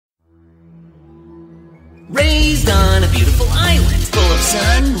Raised on a beautiful island, full of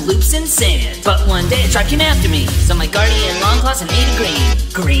sun, loops, and sand. But one day a tribe came after me, so my guardian longclaws and made a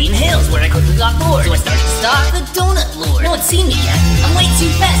green hills where I quickly got bored. So I started to stalk the donut lord. No one's seen me yet, I'm way too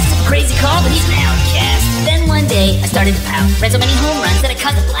fast. I'm a crazy call, but he's an outcast. Then one day I started to pout, ran so many home runs that I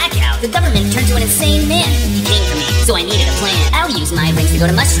caused a blackout. The government turned to an insane man. He came for me, so I needed a plan. I'll use my rings to go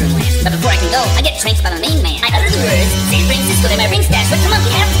to Mushroom Land, but before I can go, I get tranced by my main man. I utter the words, San Francisco, they're my ring stash. What's the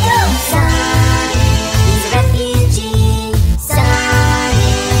monkey have to go? He's a refugee. Sonic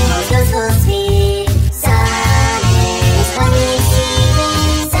always goes full speed. Sonic is when we see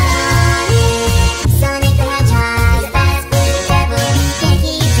green. Sonic the Hedgehog is a fast blue devil. Can't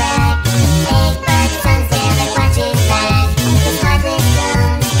keep track. Big bird sun's there, but watch his back. His heartless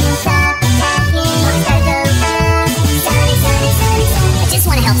guns won't stop attacking. Always gotta go fast. Sonic. I just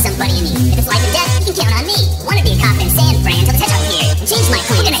wanna help somebody in need. If it's life and death, you can count on me. Wanna be a cop in San Fran till the Hedgehog here and change my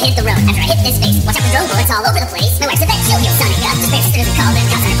plan. Gonna hit the road after I hit this face. Watch out for drone bullets all over the place. My wife's a vet, she'll heal Sonic up. His sisters are called in,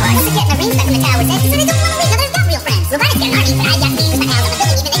 cops are apart. Once I get my rings back from the tower, says so they don't wanna leave. Now there's not real friends. We're right at an army, but I got me. Cause my pals on the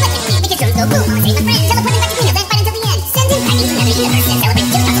building, even they look at me. Because drones go boom, I'ma save my friends. Tell them put me back between us and fight until the end. Send him packing from every universe and celebrate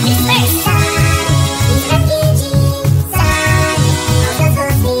till the puzzle gets dispersed. He's a refugee. Sonic always goes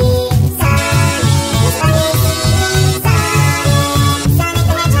full speed. Sonic is when we see green. Sonic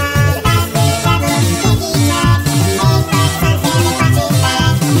the Hedgehog is a fast blue devil. Can't keep track. Big bird sun's there, but watch his back.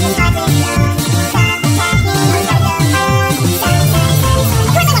 His heartless guns won't stop attacking. Always gotta go fast.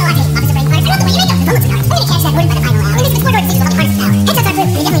 Of course I wanna watch it, Officer Brain Park. I love the way you make those bullets cigars. I'm gonna catch that word by the final hour. And this is the corridor disease with all the hardest power. Headshots are proof, but it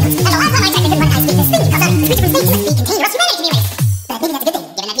definitely hurts. And the last time I checked, I couldn't run high speed. This thing we call Sonic. This creature from space must be contained, or else humanity can be erased. But maybe that's a good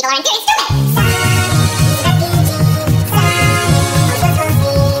thing, given that people are inferior still there.